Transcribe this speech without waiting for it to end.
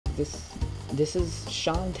this is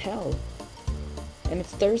Chantel, and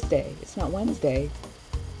it's Thursday. It's not Wednesday.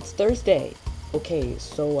 It's Thursday. Okay,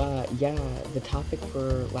 so yeah, the topic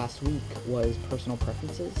for last week was personal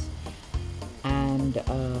preferences, and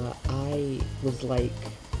I was like,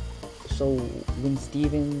 so when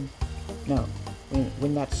Steven, no,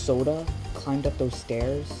 when that soda climbed up those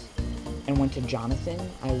stairs and went to Jonathan,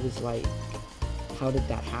 I was like, how did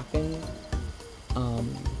that happen?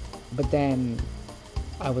 But then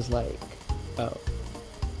I was like, oh,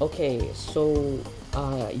 okay, so,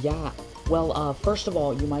 yeah, well, first of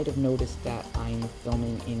all, you might have noticed that I'm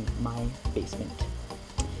filming in my basement.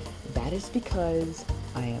 That is because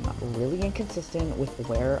I am really inconsistent with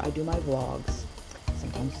where I do my vlogs.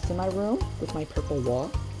 Sometimes it's in my room with my purple wall,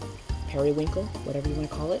 periwinkle, whatever you want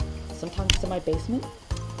to call it. Sometimes it's in my basement.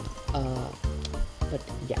 But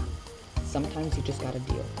yeah, sometimes you just gotta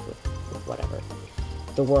deal with whatever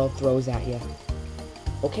the world throws at you.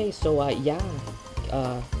 Okay, so yeah,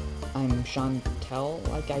 I'm Chantel,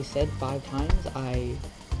 like I said 5 times. I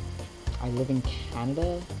live in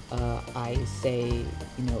Canada. I say,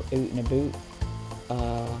 you know, oot and a boot,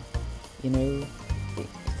 you know,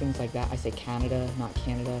 things like that. I say Canada, not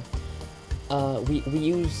Canada. We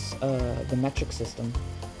use the metric system,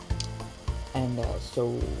 and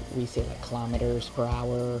so we say like kilometers per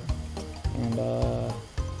hour, and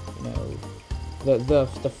you know,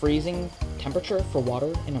 the freezing temperature for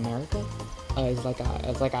water in America is like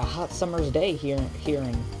a hot summer's day here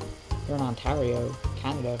in Ontario,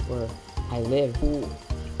 Canada, where I live. Ooh.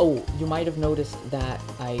 Oh, you might have noticed that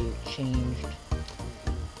I changed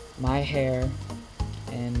my hair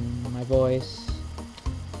and my voice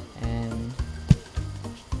and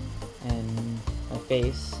my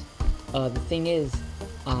face. The thing is,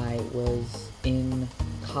 I was in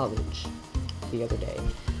college the other day,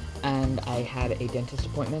 and I had a dentist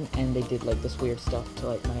appointment, and they did like this weird stuff to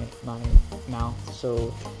like my mouth.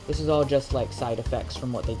 So this is all just like side effects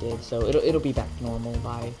from what they did. So it'll be back to normal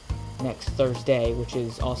by next Thursday, which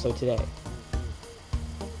is also today.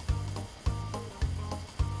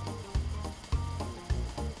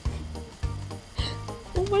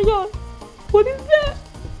 Oh my god, what is that?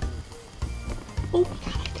 Oh my god,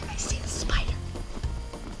 I think I see a spider.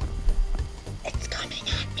 It's coming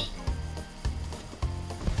at me.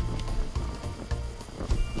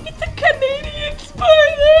 It's a Canadian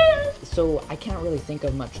spider! So I can't really think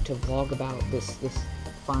of much to vlog about this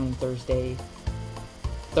fine Thursday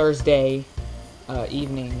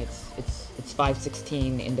evening. It's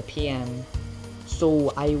 5:16 in the PM.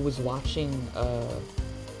 So I was watching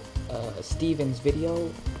Steven's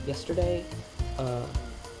video yesterday,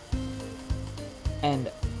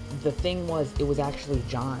 and the thing was, it was actually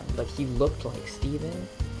John, but he looked like Steven.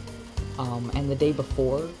 And the day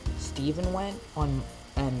before, Steven went on,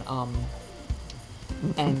 and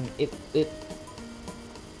it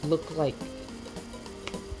looked like,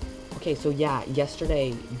 okay, so yeah,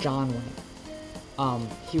 yesterday John went.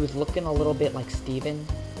 He was looking a little bit like Steven,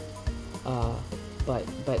 but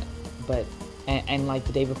like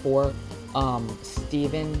the day before,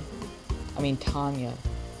 Steven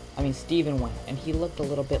went, and he looked a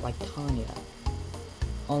little bit like Tanya,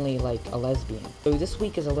 only like a lesbian. So this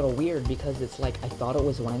week is a little weird because it's like I thought it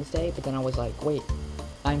was Wednesday, but then I was like, wait,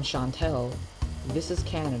 I'm Chantel, this is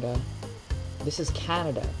Canada,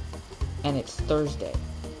 and it's Thursday.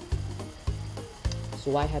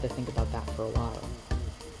 So I had to think about that for a while.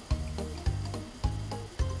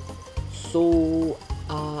 So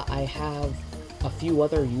I have a few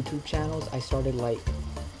other YouTube channels. I started like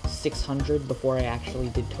 600 before I actually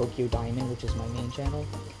did Tokyo Diamond, which is my main channel.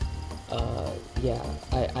 Yeah,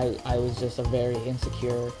 I was just a very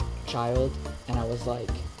insecure child, and I was like,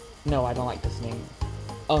 no, I don't like this name.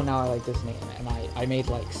 Oh, now I like this name, and I made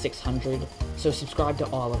like 600. So subscribe to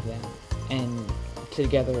all of them, and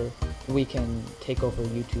together we can take over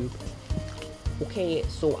YouTube. Okay,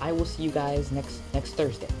 so I will see you guys next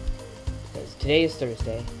Thursday, because today is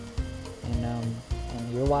Thursday, and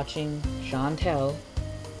you're watching Chantel,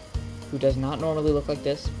 who does not normally look like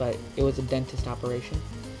this, but it was a dentist operation.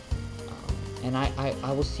 And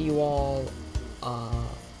I will see you all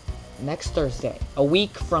next Thursday, a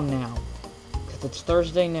week from now, because it's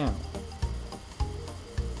Thursday now.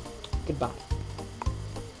 Goodbye.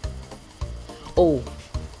 Oh,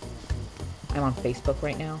 I'm on Facebook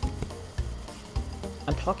right now.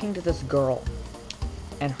 I'm talking to this girl,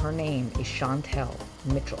 and her name is Chantel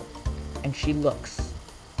Mitchell, and she looks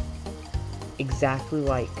exactly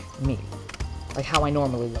like me, like how I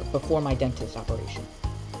normally look before my dentist operation.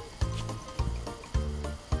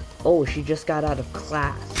 Oh, she just got out of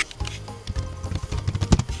class.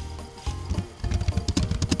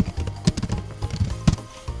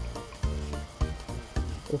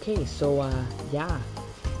 Okay, so, yeah.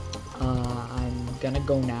 I'm gonna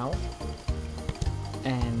go now.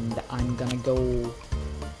 And I'm gonna go,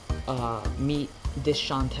 meet this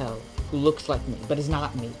Chantel, who looks like me, but is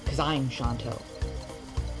not me, because I'm Chantel.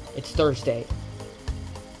 It's Thursday.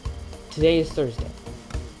 Today is Thursday.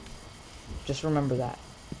 Just remember that.